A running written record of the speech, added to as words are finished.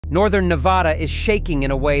Northern Nevada is shaking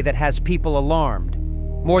in a way that has people alarmed.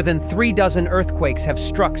 More than 36 earthquakes have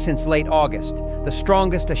struck since late August, the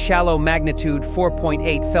strongest a shallow magnitude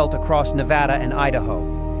 4.8 felt across Nevada and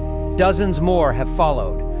Idaho. Dozens more have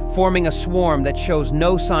followed, forming a swarm that shows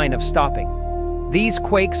no sign of stopping. These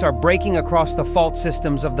quakes are breaking across the fault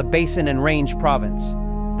systems of the Basin and Range province.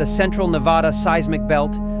 The Central Nevada Seismic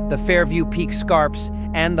Belt, the Fairview Peak Scarps,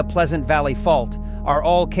 and the Pleasant Valley Fault are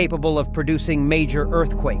all capable of producing major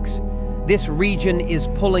earthquakes. This region is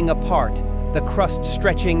pulling apart, the crust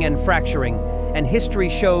stretching and fracturing, and history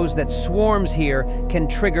shows that swarms here can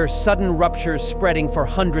trigger sudden ruptures spreading for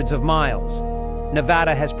hundreds of miles.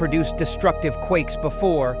 Nevada has produced destructive quakes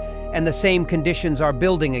before, and the same conditions are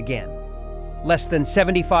building again. Less than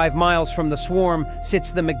 75 miles from the swarm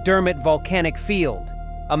sits the McDermitt Volcanic Field,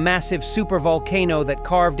 a massive supervolcano that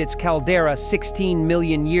carved its caldera 16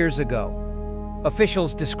 million years ago.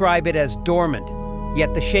 Officials describe it as dormant,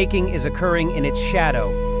 yet the shaking is occurring in its shadow,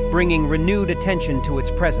 bringing renewed attention to its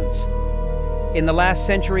presence. In the last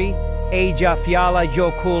century,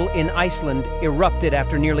 Eyjafjallajökull in Iceland erupted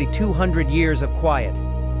after nearly 200 years of quiet.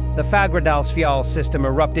 The Fagradalsfjall system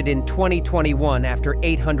erupted in 2021 after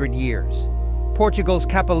 800 years. Portugal's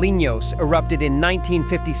Capelinhos erupted in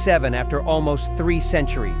 1957 after almost 3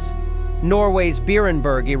 centuries. Norway's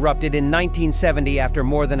Beerenberg erupted in 1970 after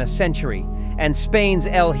more than a century, and Spain's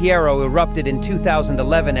El Hierro erupted in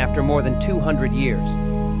 2011 after more than 200 years.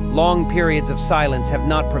 Long periods of silence have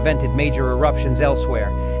not prevented major eruptions elsewhere,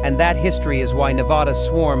 and that history is why Nevada's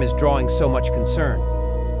swarm is drawing so much concern.